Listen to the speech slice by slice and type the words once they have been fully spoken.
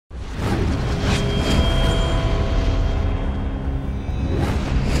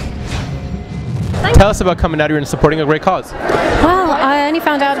Tell us about coming out here and supporting a great cause. Well, I only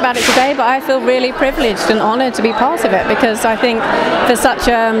found out about it today, but I feel really privileged and honoured to be part of it, because I think for such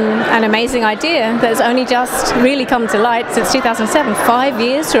an amazing idea that's only just really come to light since 2007, 5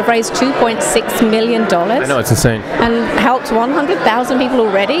 years to have raised $2.6 million. I know, it's insane. And helped 100,000 people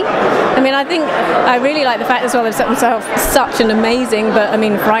already. I mean, I think I really like the fact as well they've set themselves such an amazing but, I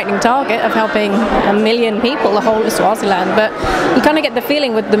mean, frightening target of helping 1 million people, the whole of Swaziland. But you kind of get the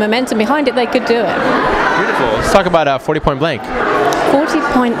feeling with the momentum behind it, they could do it. Beautiful. Let's talk about 40 Point Blank. 40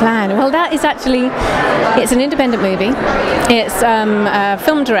 Point Plan. Well, that is actually, it's an independent movie. It's a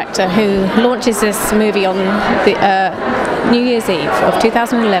film director who launches this movie on the New Year's Eve of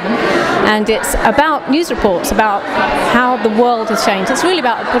 2011, and it's about news reports about how the world has changed. It's really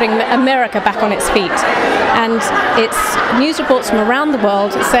about putting America back on its feet, and it's news reports from around the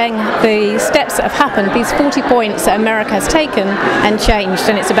world saying the steps that have happened, these 40 points that America has taken and changed.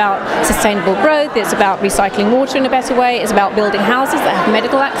 And it's about sustainable growth, it's about recycling water in a better way, it's about building houses that have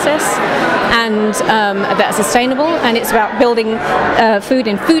medical access and that are sustainable, and it's about building food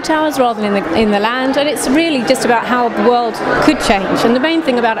in food towers rather than in the land, and it's really just about how the world could change. And the main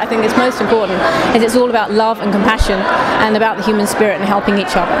thing about it, I think, is most important, is it's all about love and compassion and about the human spirit and helping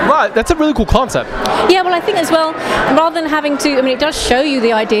each other. Wow, that's a really cool concept. Yeah, well, I think as well, rather than having to, I mean, it does show you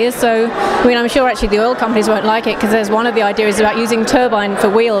the ideas, so, I mean, I'm sure actually the oil companies won't like it, because there's one of the ideas about using turbine for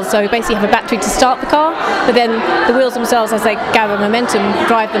wheels, so basically you have a battery to start the car, but then the wheels themselves, as they gather momentum,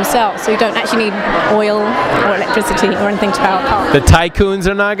 drive themselves, so you don't actually need oil or electricity or anything to power a car. The tycoons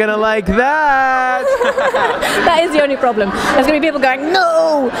are not gonna like that. That is the only problem. There's going to be people going,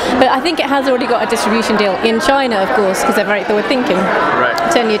 no! But I think it has already got a distribution deal in China, of course, because they're very forward thinking. Right.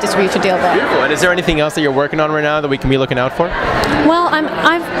 10-year distribution deal there. Beautiful. And is there anything else that you're working on right now that we can be looking out for? Well,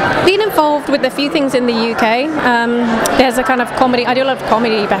 I've been involved with a few things in the UK. There's a kind of comedy, I do a lot of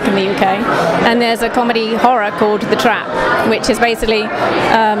comedy back in the UK, and there's a comedy horror called The Trap, which is basically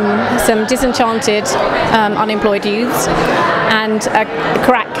some disenchanted unemployed youths and a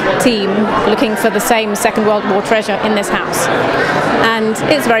crack team looking for the same Second World War treasure in this house. And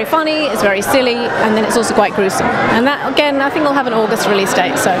it's very funny, it's very silly, and then it's also quite gruesome. And that, again, I think will have an August release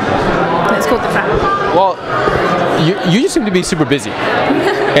date, so it's called The Trap. Well, you seem to be super busy.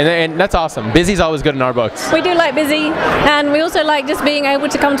 And that's awesome. Busy's always good in our books. We do like busy, and we also like just being able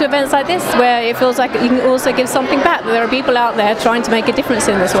to come to events like this where it feels like you can also give something back. There are people out there trying to make a difference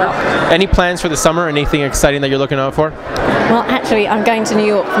in this world. Any plans for the summer? Anything exciting that you're looking out for? Well, actually, I'm going to New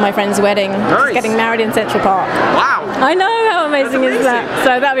York for my friend's wedding. Nice. Getting married in Central Park. Wow! I know, how amazing is that?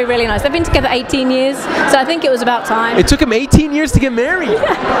 So that'd be really nice. They've been together 18 years, so I think it was about time. It took him 18 years to get married.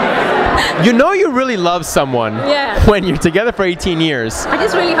 Yeah. You know you really love someone when you're together for 18 years. I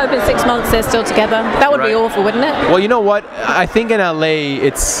just really hope in 6 months they're still together. That would be awful, wouldn't it? Well, you know what? I think in LA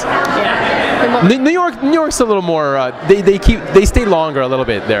it's New York's a little more. They stay longer a little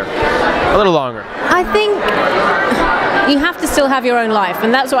bit there, a little longer. I think you have to still have your own life,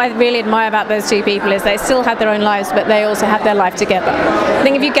 and that's what I really admire about those two people, is they still have their own lives, but they also have their life together. I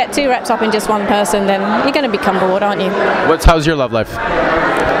think if you get too wrapped up in just one person, then you're going to become bored, aren't you? How's your love life?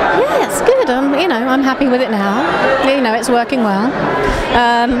 Yeah, it's good. You know, I'm happy with it now. You know, it's working well.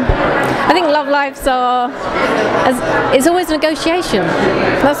 I think love lives it's always a negotiation.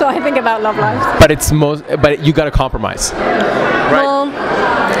 That's what I think about love lives. But you got to compromise. Right. Well,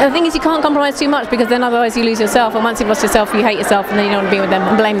 the thing is, you can't compromise too much, because then otherwise you lose yourself, and once you've lost yourself, you hate yourself, and then you don't want to be with them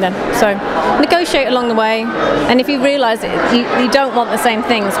and blame them. So negotiate along the way, and if you realise that you don't want the same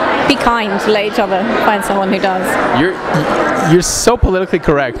things, be kind to let each other find someone who does. You're so politically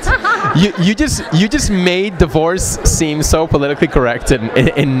correct. you just made divorce seem so politically correct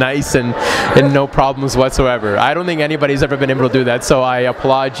and nice and no problems whatsoever. I don't think anybody's ever been able to do that, so I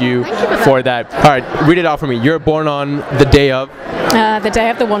applaud you for that. All right, read it out for me. You're born on the day of? The day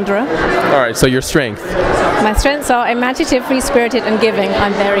of the Wanderer. All right, so your strength? My strengths are imaginative, free-spirited, and giving.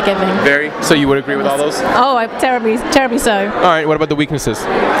 I'm very giving. Very? So you would agree with all those? Oh, terribly so. All right, what about the weaknesses?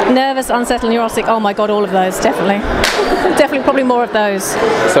 Nervous, unsettled, neurotic. Oh my God, all of those, definitely. Definitely, probably more of those.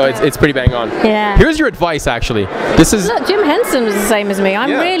 So it's pretty bang on. Yeah. Here's your advice, actually. Look, Jim Henson was the same as me.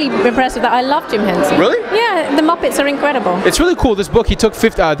 I'm really impressed with that. I love Jim Henson. Really? Yeah, the Muppets are incredible. It's really cool. This book,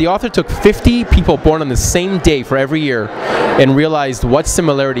 the author took 50 people born on the same day for every year and realized what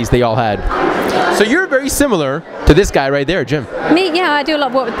similarities they all had. So you're very similar to this guy right there, Jim. Me? Yeah, I do a lot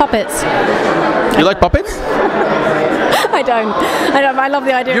of work with puppets. You like puppets? I don't. I love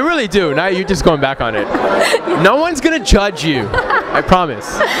the idea. You really do. Now you're just going back on it. No one's going to judge you. I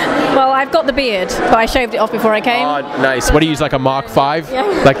promise. Well, I've got the beard, but I shaved it off before I came. Oh, nice. What do you use, like a Mach 5? Yeah.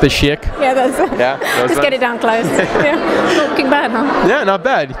 Like the chic? Yeah, that's it. Yeah. Just get it down close. Yeah. Not looking bad, huh? Yeah, not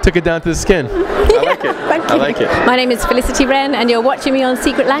bad. Took it down to the skin. I like it. Thank you. I like it. My name is Felicity Wren, and you're watching me on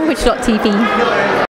secretlanguage.tv.